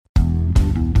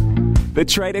The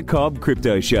Trader Cobb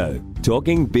Crypto Show,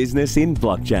 talking business in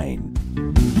blockchain.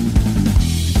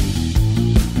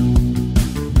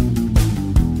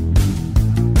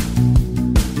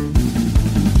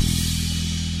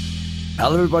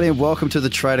 Hello, everybody, and welcome to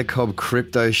the Trader Cobb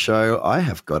Crypto Show. I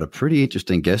have got a pretty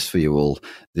interesting guest for you all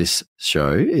this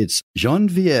show. It's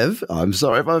Geneviève. I'm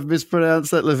sorry if I've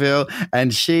mispronounced that, Lavelle.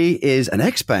 And she is an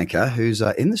ex-banker who's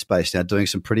in the space now doing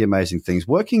some pretty amazing things,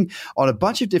 working on a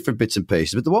bunch of different bits and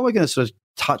pieces. But the one we're going to sort of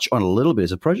touch on a little bit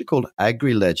is a project called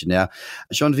AgriLedger. Now,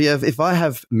 Geneviève, if I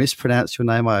have mispronounced your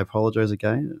name, I apologize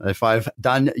again. If I've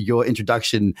done your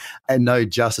introduction and no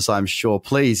justice, I'm sure,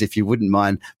 please, if you wouldn't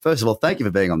mind, first of all, thank you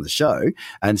for being on the show.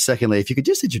 And secondly, if you could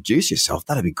just introduce yourself,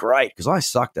 that'd be great, because I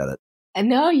sucked at it.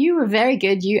 No, you were very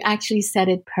good. You actually said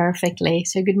it perfectly.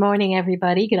 So good morning,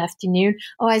 everybody. Good afternoon.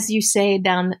 Oh, as you say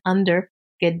down under,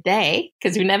 good day,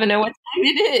 because we never know what time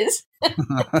it is.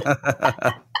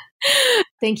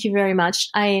 Thank you very much.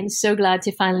 I am so glad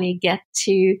to finally get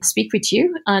to speak with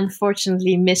you.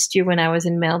 Unfortunately, missed you when I was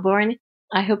in Melbourne.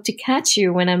 I hope to catch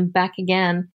you when I'm back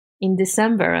again in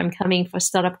December. I'm coming for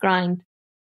Startup Grind.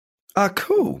 Ah,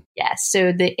 cool. Yeah,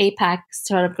 so the APAC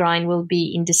Startup Grind will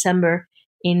be in December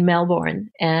in Melbourne,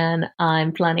 and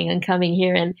I'm planning on coming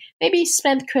here and maybe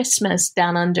spend Christmas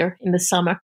down under in the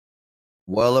summer.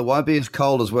 Well, it won't be as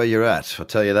cold as where you're at, I'll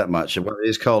tell you that much. It won't be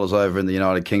as cold as over in the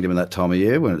United Kingdom in that time of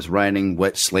year when it's raining,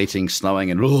 wet, sleeting,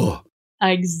 snowing, and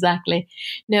Exactly.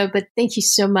 No, but thank you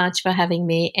so much for having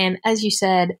me. And as you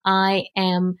said, I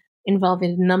am involved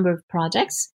in a number of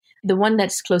projects. The one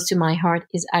that's close to my heart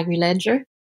is AgriLedger.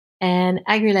 And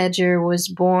AgriLedger was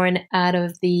born out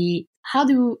of the, how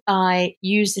do I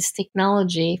use this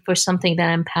technology for something that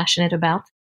I'm passionate about,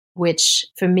 which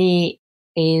for me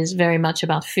is very much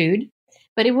about food.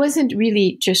 But it wasn't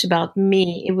really just about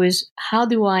me. It was, how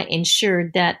do I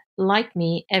ensure that, like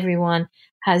me, everyone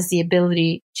has the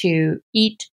ability to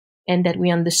eat and that we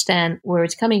understand where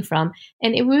it's coming from.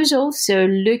 And it was also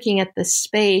looking at the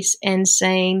space and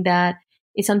saying that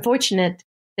it's unfortunate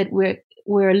that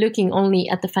we're looking only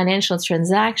at the financial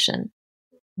transaction.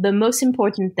 The most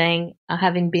important thing,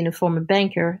 having been a former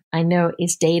banker, I know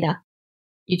is data.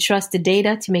 You trust the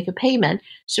data to make a payment.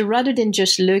 So rather than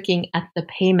just looking at the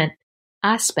payment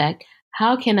aspect,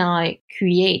 how can I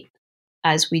create,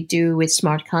 as we do with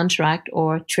smart contract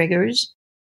or triggers,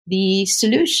 the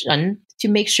solution to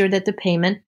make sure that the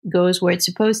payment goes where it's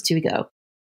supposed to go?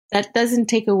 That doesn't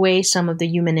take away some of the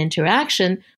human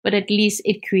interaction, but at least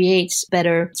it creates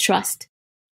better trust.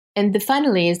 And the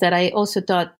finally is that I also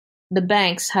thought the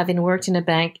banks, having worked in a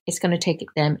bank, it's going to take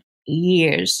them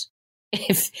years,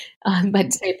 if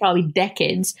I'd say probably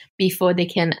decades, before they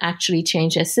can actually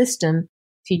change their system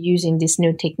to using this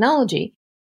new technology.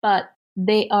 But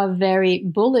they are very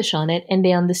bullish on it and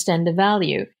they understand the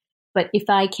value. But if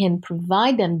I can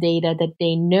provide them data that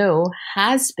they know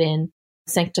has been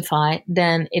sanctified,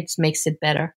 then it makes it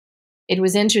better. It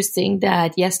was interesting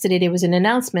that yesterday there was an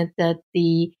announcement that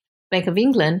the Bank of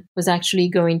England was actually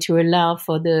going to allow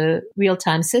for the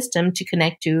real-time system to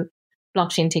connect to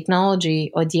blockchain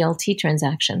technology or DLT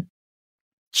transaction.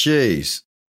 Jeez,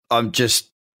 I'm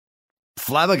just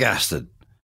flabbergasted.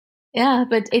 Yeah,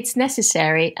 but it's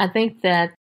necessary. I think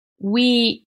that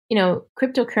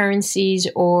cryptocurrencies,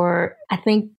 or I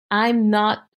think I'm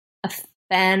not a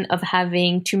fan of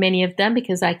having too many of them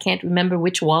because I can't remember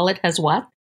which wallet has what.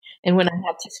 And when I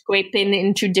have to scrape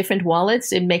into different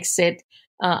wallets, it makes it,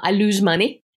 I lose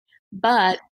money.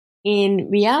 But in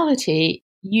reality,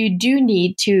 you do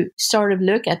need to sort of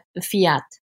look at the fiat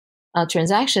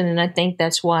transaction. And I think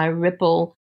that's why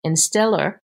Ripple and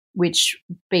Stellar, which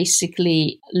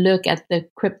basically look at the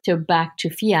crypto back to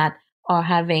fiat, are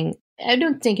having, I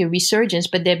don't think a resurgence,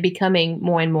 but they're becoming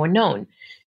more and more known.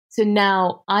 So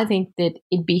now I think that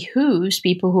it behooves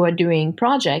people who are doing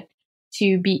project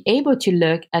to be able to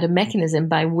look at a mechanism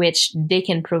by which they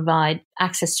can provide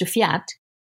access to fiat.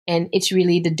 And it's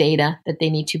really the data that they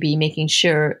need to be making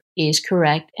sure is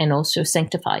correct and also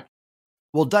sanctified.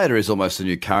 Well, data is almost a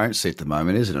new currency at the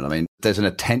moment, isn't it? I mean, there's an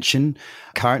attention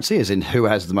currency, as in who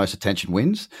has the most attention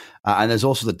wins. And there's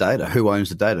also the data, who owns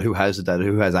the data, who has the data,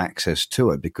 who has access to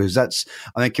it. Because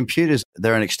computers,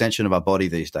 they're an extension of our body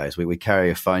these days. We carry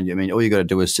a phone. I mean, all you got to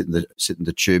do is sit in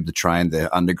the tube, the train,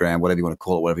 the underground, whatever you want to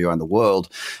call it, whatever you are in the world.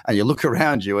 And you look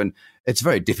around you and it's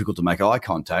very difficult to make eye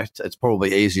contact. It's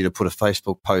probably easier to put a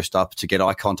Facebook post up to get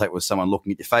eye contact with someone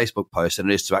looking at your Facebook post than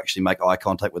it is to actually make eye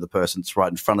contact with the person that's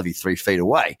right in front of you 3 feet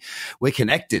away. We're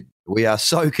connected. We are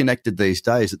so connected these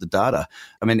days that the data,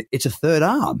 I mean, it's a third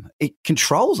arm. It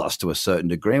controls us to a certain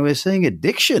degree. And we're seeing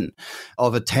addiction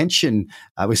of attention.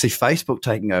 We see Facebook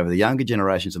taking over the younger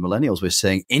generations of millennials. We're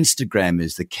seeing Instagram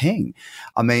is the king.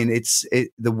 I mean,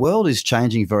 the world is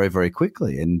changing very, very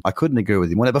quickly. And I couldn't agree with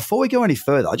you more. Now, before we go any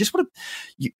further, I just want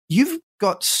to, you've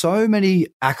got so many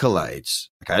accolades.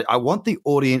 Okay, I want the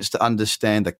audience to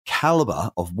understand the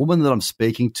caliber of woman that I'm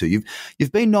speaking to.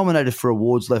 You've been nominated for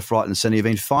awards left, right, and centre. You've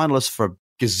been finalists for a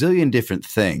gazillion different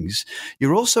things.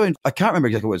 You're also in, I can't remember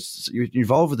exactly what you're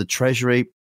involved with the Treasury.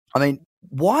 I mean,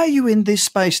 why are you in this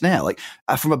space now? Like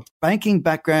from a banking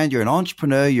background, you're an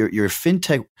entrepreneur, you're a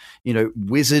fintech,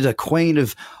 wizard, a queen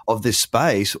of this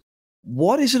space.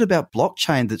 What is it about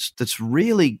blockchain that's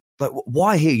really like?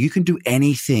 Why here? You can do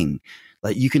anything.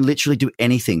 Like you can literally do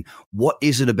anything. What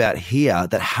is it about here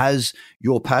that has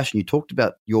your passion? You talked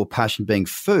about your passion being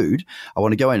food. I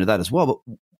want to go into that as well,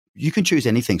 but you can choose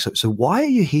anything. So why are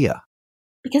you here?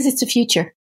 Because it's the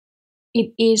future.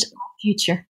 It is our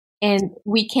future, and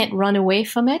we can't run away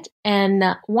from it. And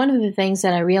one of the things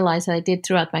that I realized that I did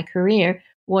throughout my career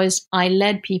was I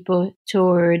led people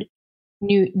toward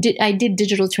I did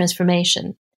digital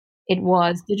transformation. It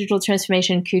was digital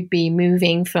transformation could be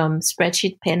moving from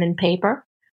spreadsheet, pen and paper,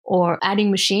 or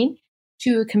adding machine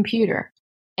to a computer.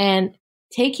 And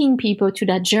taking people to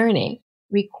that journey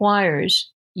requires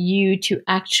you to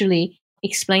actually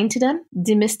explain to them,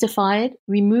 demystify it,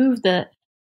 remove the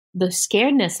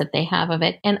scaredness that they have of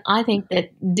it. And I think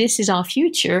that this is our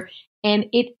future, and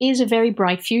it is a very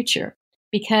bright future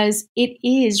because it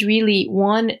is really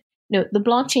the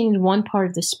blockchain is one part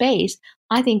of the space.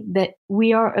 I think that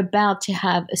we are about to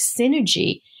have a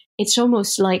synergy. It's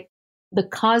almost like the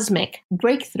cosmic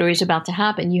breakthrough is about to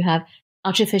happen. You have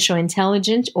artificial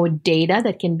intelligence or data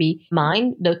that can be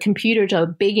mined. The computers are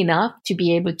big enough to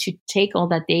be able to take all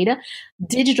that data.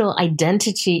 Digital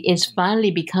identity is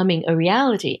finally becoming a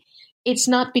reality. It's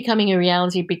not becoming a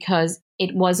reality because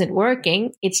it wasn't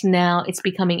working. It's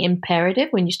becoming imperative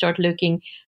when you start looking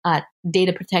at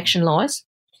data protection laws.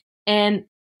 And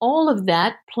all of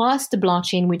that, plus the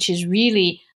blockchain, which is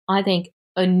really, I think,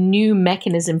 a new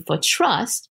mechanism for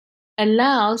trust,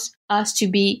 allows us to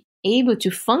be able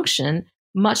to function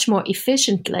much more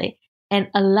efficiently and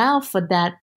allow for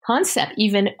that concept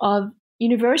even of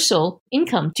universal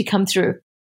income to come through.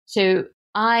 So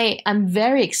I am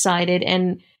very excited.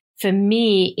 And for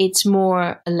me, it's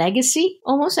more a legacy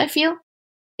almost, I feel.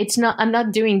 I'm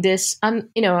not doing this. I'm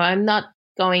not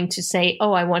going to say,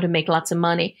 oh, I want to make lots of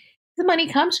money. The money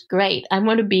comes, great. I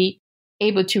want to be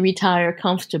able to retire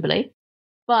comfortably.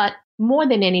 But more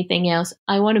than anything else,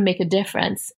 I want to make a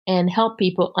difference and help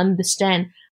people understand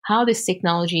how this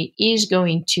technology is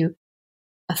going to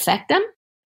affect them,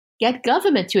 get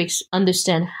government to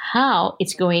understand how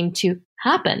it's going to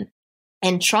happen.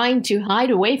 And trying to hide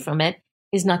away from it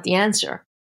is not the answer.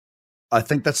 I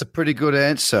think that's a pretty good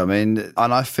answer. I mean,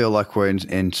 and I feel like we're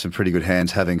in some pretty good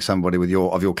hands having somebody with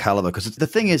your caliber. Because the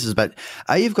thing is about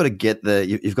you've got to get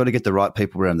the right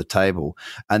people around the table,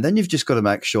 and then you've just got to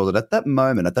make sure that at that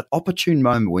moment, at that opportune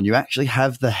moment, when you actually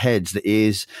have the heads, the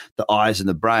ears, the eyes, and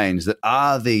the brains that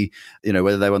are the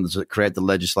whether they want to create the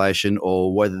legislation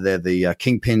or whether they're the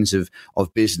kingpins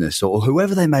of business or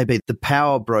whoever they may be, the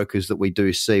power brokers that we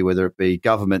do see, whether it be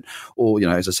government or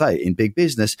as I say in big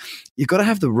business, you've got to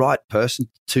have the right person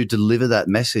to deliver that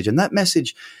message. And that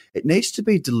message, it needs to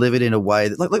be delivered in a way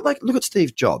that, like look at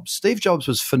Steve Jobs. Steve Jobs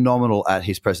was phenomenal at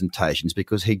his presentations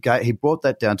because he brought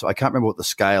that down to, I can't remember what the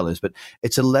scale is, but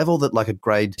it's a level that like a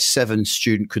grade 7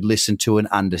 student could listen to and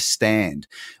understand.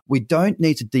 We don't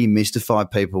need to demystify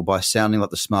people by sounding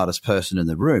like the smartest person in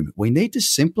the room. We need to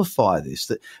simplify this,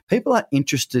 that people are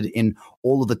interested in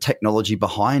all of the technology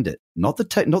behind it, not the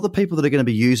people that are going to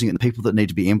be using it and the people that need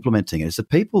to be implementing it. It's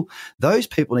those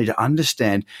people need to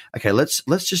understand, okay, let's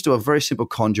just do a very simple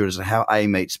conduit as to how A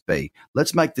meets B.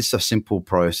 Let's make this a simple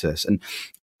process. And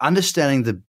understanding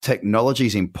the technology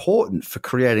is important for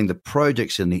creating the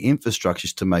projects and the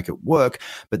infrastructures to make it work,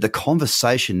 but the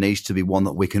conversation needs to be one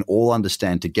that we can all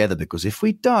understand together, because if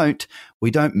we don't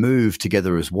move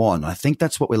together as one. I think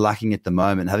that's what we're lacking at the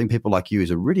moment. Having people like you is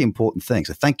a really important thing.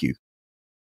 So thank you.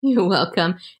 You're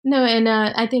welcome. No, and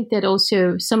I think that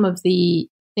also some of the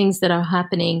things that are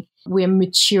happening, we're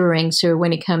maturing. So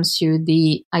when it comes to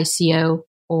the ICO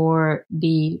or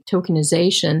the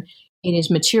tokenization, it is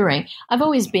maturing. I've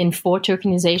always been for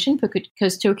tokenization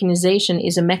because tokenization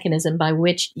is a mechanism by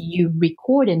which you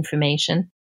record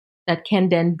information that can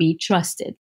then be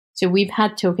trusted. So we've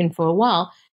had token for a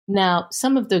while. Now,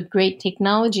 some of the great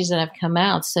technologies that have come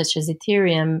out, such as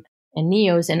Ethereum and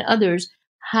Neos and others,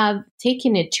 have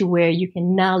taken it to where you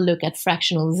can now look at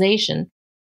fractionalization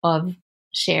of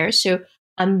shares. So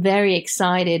I'm very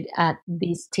excited at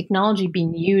this technology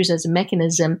being used as a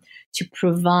mechanism to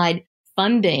provide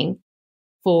funding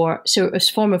so a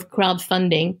form of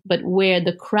crowdfunding, but where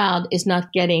the crowd is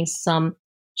not getting some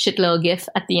shit little gift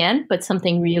at the end, but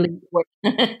something really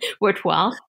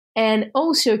worthwhile, and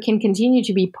also can continue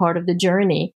to be part of the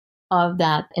journey of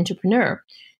that entrepreneur.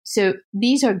 So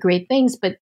these are great things,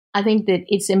 but I think that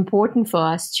it's important for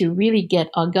us to really get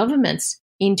our governments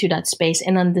into that space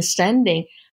and understanding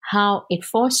how it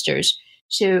fosters.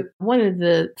 So one of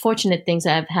the fortunate things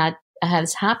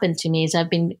has happened to me is I've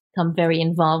become very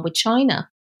involved with China.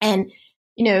 And,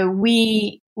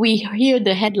 we hear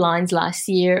the headlines last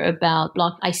year about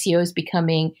block ICOs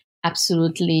becoming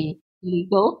absolutely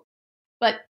legal.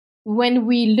 But when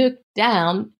we looked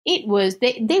down, it was,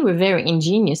 they were very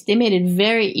ingenious. They made it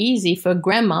very easy for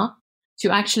grandma to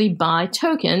actually buy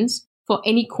tokens for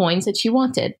any coins that she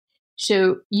wanted.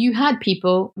 So you had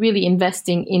people really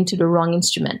investing into the wrong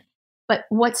instrument. But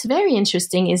what's very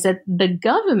interesting is that the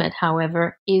government,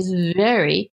 however, is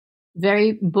very,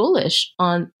 very bullish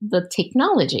on the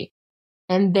technology.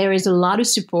 And there is a lot of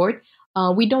support.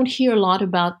 We don't hear a lot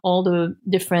about all the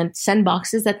different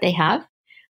sandboxes that they have.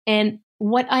 And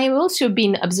what I've also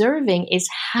been observing is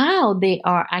how they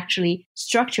are actually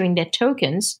structuring their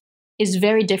tokens is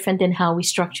very different than how we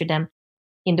structure them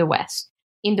in the West.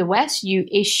 In the West, you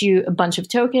issue a bunch of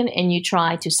tokens and you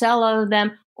try to sell all of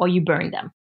them or you burn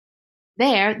them.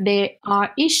 There, they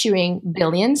are issuing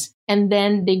billions and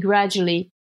then they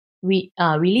gradually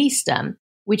release them,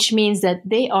 which means that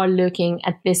they are looking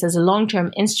at this as a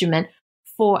long-term instrument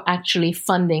for actually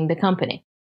funding the company.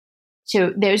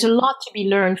 So there's a lot to be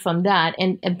learned from that,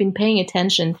 and I've been paying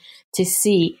attention to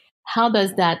see how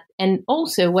does that. And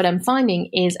also what I'm finding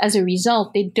is as a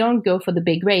result, they don't go for the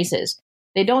big raises.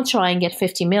 They don't try and get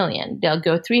 50 million. They'll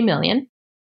go 3 million.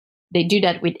 They do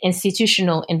that with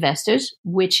institutional investors,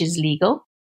 which is legal.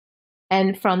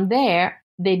 And from there,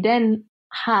 they then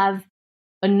have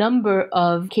a number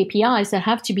of KPIs that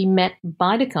have to be met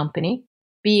by the company,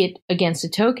 be it against a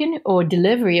token or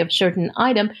delivery of certain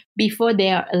item before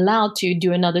they are allowed to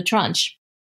do another tranche.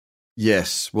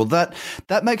 Yes. Well, that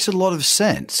makes a lot of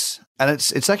sense. And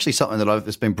it's actually something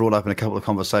that's been brought up in a couple of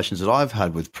conversations that I've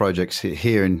had with projects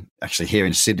here in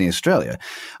Sydney, Australia,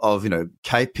 of,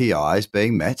 KPIs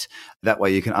being met. That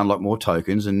way you can unlock more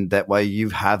tokens and that way you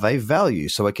have a value.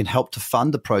 So it can help to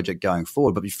fund the project going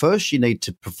forward. But first you need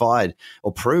to provide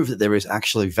or prove that there is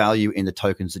actually value in the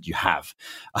tokens that you have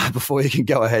before you can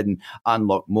go ahead and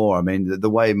unlock more. I mean, the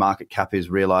way market cap is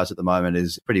realized at the moment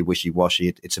is pretty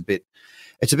wishy-washy. It's a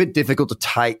bit difficult to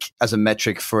take as a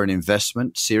metric for an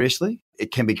investment seriously.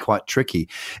 It can be quite tricky.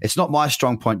 It's not my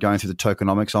strong point going through the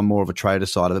tokenomics. I'm more of a trader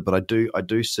side of it, but I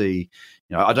do see,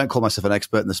 I don't call myself an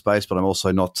expert in the space, but I'm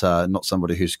also not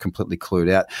somebody who's completely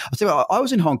clued out. I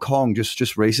was in Hong Kong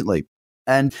just recently.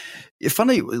 And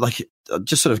funny,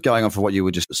 just sort of going on for what you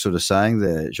were just sort of saying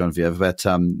there, Geneviève, about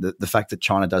the fact that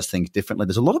China does things differently.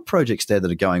 There's a lot of projects there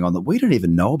that are going on that we don't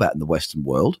even know about in the Western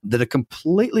world that are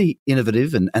completely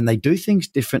innovative and they do things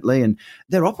differently. And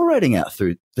they're operating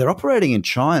in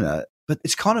China, but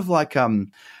it's kind of like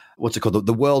what's it called?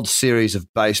 The World Series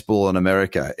of Baseball in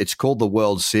America. It's called the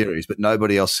World Series, but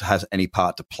nobody else has any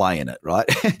part to play in it, right?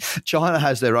 China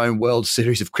has their own World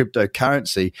Series of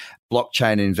cryptocurrency,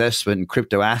 blockchain investment, and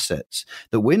crypto assets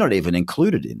that we're not even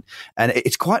included in. And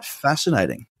it's quite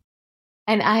fascinating.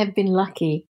 And I have been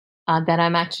lucky that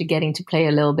I'm actually getting to play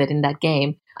a little bit in that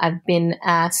game. I've been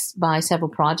asked by several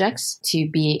projects to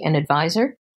be an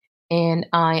advisor, and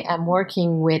I am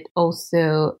working with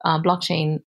also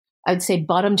blockchain, I would say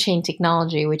bottom chain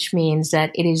technology, which means that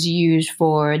it is used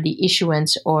for the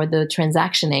issuance or the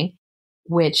transactioning,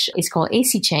 which is called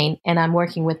AC Chain. And I'm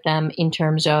working with them in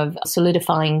terms of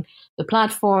solidifying the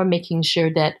platform, making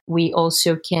sure that we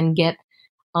also can get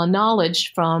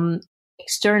knowledge from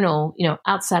external,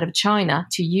 outside of China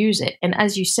to use it. And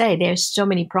as you say, there's so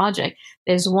many projects.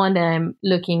 There's one that I'm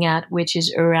looking at, which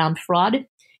is around fraud.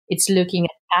 It's looking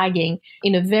at tagging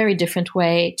in a very different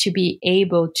way to be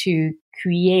able to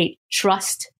create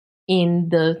trust in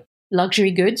the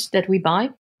luxury goods that we buy.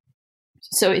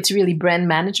 So it's really brand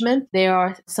management. There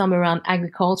are some around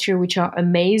agriculture, which are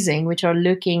amazing, which are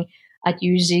looking at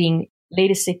using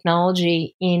latest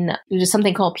technology in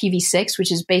something called PV6,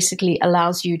 which is basically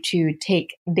allows you to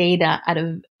take data at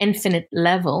an infinite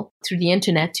level through the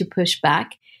internet to push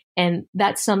back. And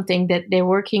that's something that they're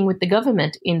working with the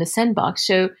government in the sandbox.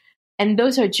 So, and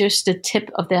those are just the tip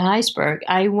of the iceberg.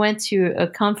 I went to a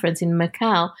conference in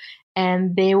Macau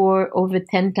and there were over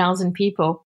 10,000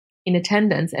 people in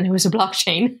attendance, and it was a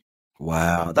blockchain.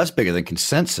 Wow, that's bigger than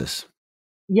Consensus.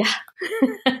 Yeah.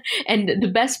 And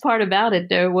the best part about it,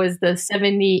 though, was the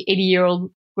 70,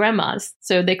 80-year-old grandmas.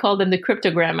 So they called them the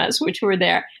crypto grandmas, which were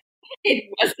there. It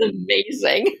was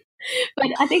amazing. But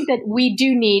I think that we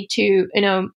do need to,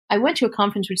 I went to a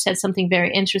conference which said something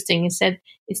very interesting. It said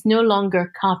it's no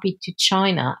longer copied to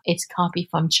China, it's copied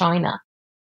from China.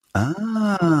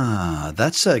 Ah,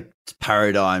 that's a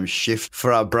paradigm shift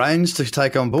for our brains to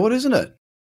take on board, isn't it?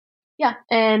 Yeah,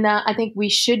 and I think we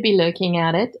should be looking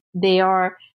at it. They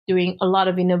are doing a lot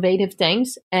of innovative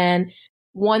things. And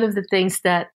one of the things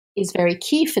that is very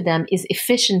key for them is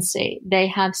efficiency. They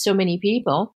have so many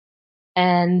people.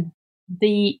 And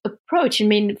the approach,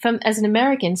 as an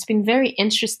American, it's been very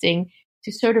interesting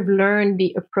to sort of learn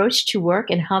the approach to work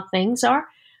and how things are.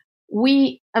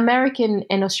 We, American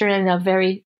and Australian, are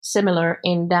very similar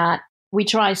in that we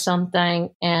try something,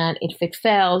 and if it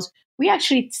fails, we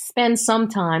actually spend some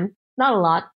time, not a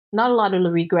lot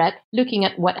of regret, looking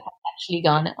at what has actually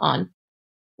gone on.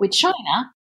 With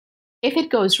China, if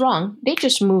it goes wrong, they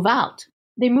just move out.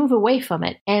 They move away from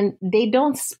it, and they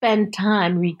don't spend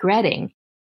time regretting,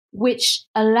 which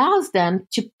allows them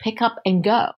to pick up and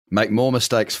go. Make more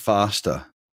mistakes faster.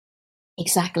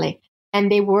 Exactly. And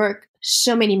they work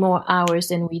so many more hours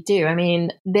than we do.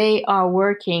 They are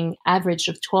working average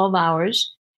of 12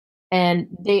 hours. And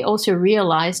they also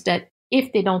realize that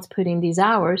if they don't put in these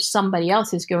hours, somebody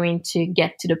else is going to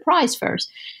get to the prize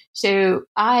first. So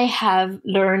I have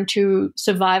learned to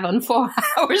survive on 4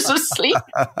 hours of sleep.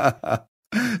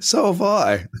 So have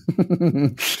I.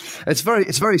 It's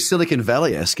very Silicon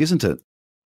Valley-esque, isn't it?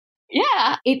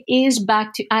 Yeah, it is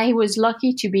I was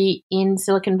lucky to be in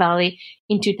Silicon Valley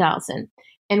in 2000.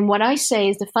 And what I say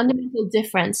is the fundamental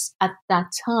difference at that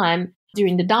time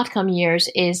during the dot-com years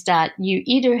is that you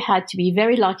either had to be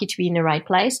very lucky to be in the right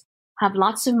place, have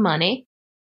lots of money,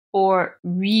 or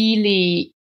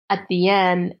really at the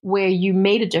end where you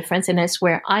made a difference, and that's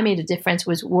where I made a difference,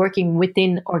 was working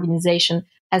within organization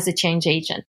as a change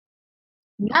agent.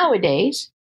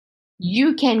 Nowadays,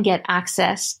 you can get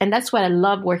access, and that's what I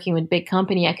love working with big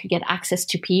company. I could get access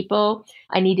to people.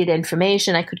 I needed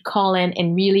information. I could call in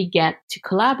and really get to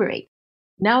collaborate.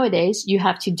 Nowadays, you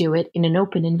have to do it in an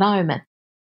open environment.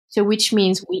 So which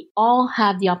means we all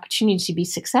have the opportunity to be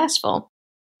successful,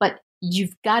 but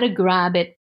you've got to grab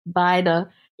it by the,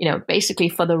 basically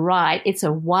for the ride. It's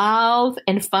a wild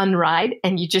and fun ride,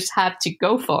 and you just have to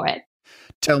go for it.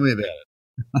 Tell me about it.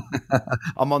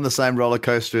 I'm on the same roller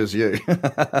coaster as you.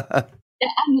 I'm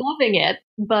loving it.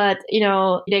 But, there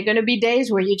are going to be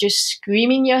days where you're just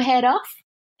screaming your head off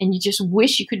and you just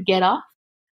wish you could get off.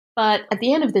 But at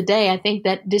the end of the day, I think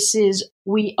that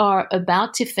we are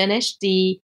about to finish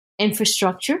the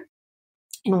infrastructure.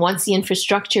 And once the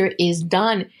infrastructure is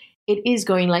done, it is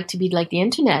going to be like the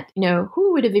internet.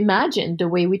 Who would have imagined the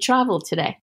way we travel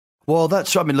today? Well,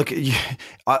 that's right. Look,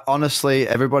 honestly,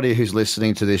 everybody who's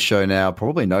listening to this show now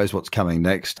probably knows what's coming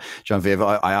next.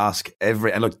 Geneviève, I ask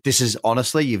and look, this is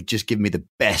honestly, you've just given me the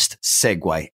best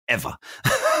segue ever.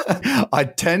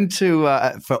 I tend to,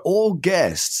 for all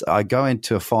guests, I go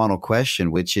into a final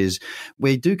question, which is,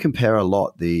 we do compare a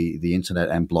lot the internet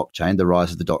and blockchain, the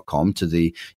rise of the .com to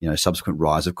the subsequent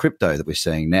rise of crypto that we're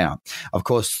seeing now. Of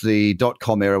course, the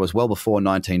 .com era was well before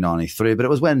 1993, but it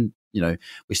was when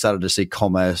we started to see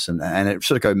commerce and it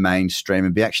sort of go mainstream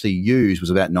and be actually used was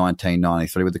about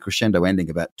 1993, with the crescendo ending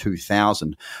about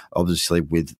 2000, obviously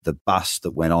with the bust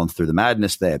that went on through the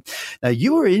madness there. Now,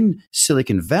 you were in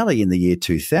Silicon Valley in the year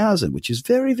 2000, which is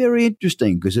very, very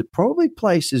interesting because it probably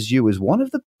places you as one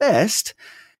of the best,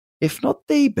 if not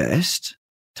the best,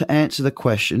 to answer the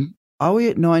question, are we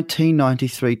at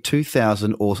 1993,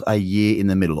 2000, or a year in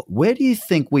the middle? Where do you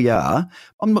think we are?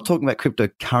 I'm not talking about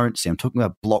cryptocurrency. I'm talking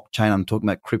about blockchain. I'm talking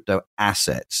about crypto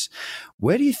assets.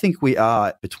 Where do you think we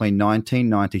are between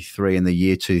 1993 and the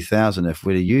year 2000 if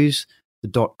we're to use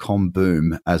the .com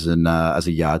boom as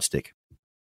a yardstick?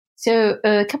 So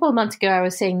a couple of months ago, I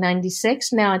was saying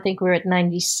 96. Now I think we're at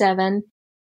 97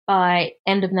 by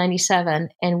end of 97.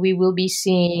 And we will be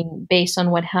seeing, based on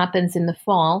what happens in the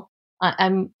fall,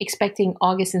 I'm expecting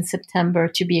August and September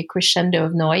to be a crescendo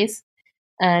of noise,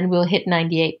 and we'll hit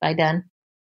 98 by then.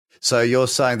 So you're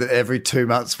saying that every 2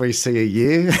 months we see a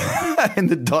year in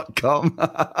the .com?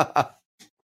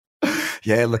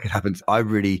 Yeah, look, it happens.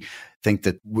 think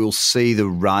that we'll see the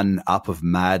run up of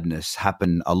madness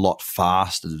happen a lot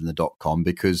faster than the .com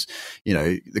because,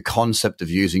 the concept of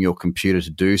using your computer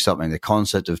to do something, the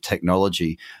concept of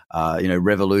technology,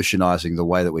 revolutionizing the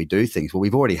way that we do things. Well,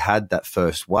 we've already had that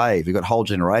first wave. We've got whole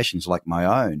generations like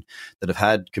my own that have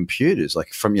had computers.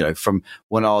 Like from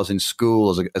when I was in school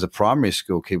as a primary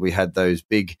school kid, we had those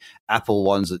big Apple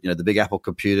ones that, the big Apple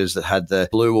computers that had the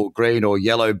blue or green or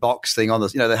yellow box thing on the,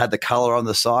 they had the color on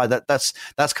the side. That's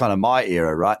kind of my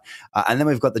era, right? And then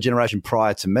we've got the generation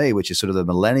prior to me, which is sort of the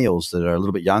millennials that are a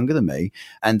little bit younger than me,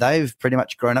 and they've pretty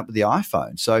much grown up with the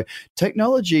iPhone. So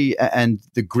technology and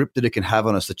the grip that it can have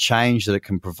on us, the change that it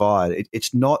can provide,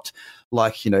 it's not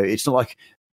like, it's not like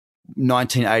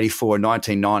 1984 or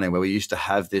 1990 where we used to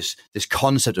have this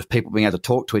concept of people being able to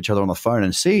talk to each other on the phone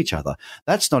and see each other.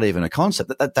 That's not even a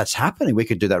concept. That's happening. We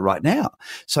could do that right now.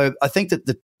 So I think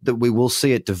that we will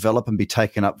see it develop and be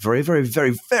taken up very, very,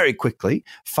 very, very quickly,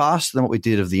 faster than what we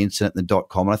did of the internet and the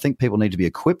 .com. And I think people need to be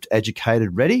equipped,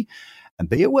 educated, ready, and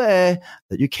be aware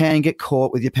that you can get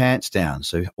caught with your pants down.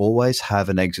 So always have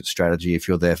an exit strategy if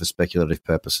you're there for speculative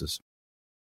purposes.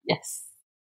 Yes.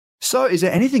 So is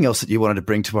there anything else that you wanted to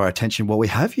bring to our attention while we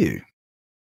have you?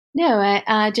 No,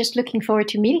 I just looking forward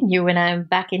to meeting you when I'm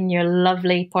back in your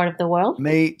lovely part of the world.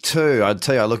 Me too. I'd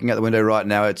tell you, looking out the window right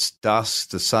now, it's dusk,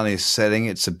 the sun is setting.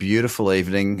 It's a beautiful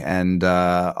evening, and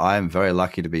I am very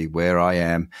lucky to be where I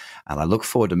am. And I look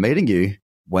forward to meeting you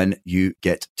when you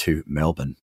get to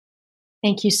Melbourne.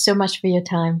 Thank you so much for your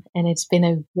time, and it's been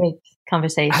a great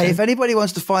conversation. Hey, if anybody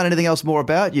wants to find anything else more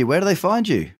about you, where do they find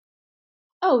you?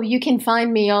 Oh, you can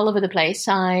find me all over the place.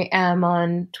 I am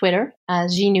on Twitter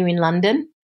as Ginu in London.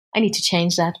 I need to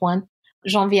change that one.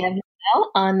 Geneviève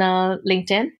on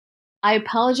LinkedIn. I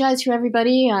apologize to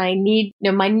everybody. I need,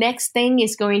 my next thing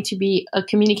is going to be a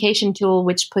communication tool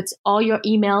which puts all your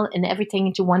email and everything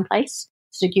into one place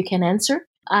so that you can answer.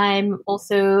 I'm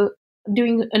also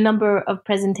doing a number of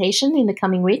presentations in the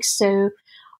coming weeks. So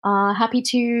happy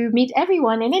to meet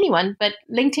everyone and anyone, but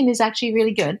LinkedIn is actually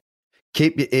really good.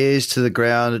 Keep your ears to the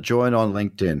ground. Join on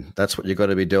LinkedIn. That's what you've got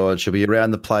to be doing. She'll be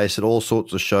around the place at all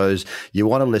sorts of shows. You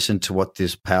want to listen to what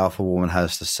this powerful woman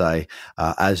has to say,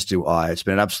 as do I. It's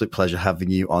been an absolute pleasure having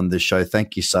you on this show.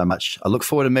 Thank you so much. I look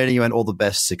forward to meeting you and all the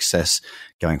best success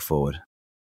going forward.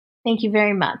 Thank you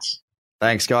very much.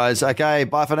 Thanks, guys. Okay,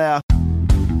 bye for now.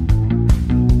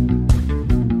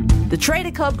 The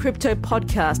Trader Cobb Crypto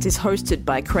Podcast is hosted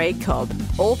by Craig Cobb.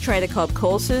 All Trader Cobb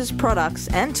courses, products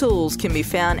and tools can be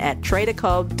found at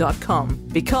tradercobb.com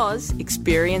because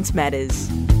experience matters.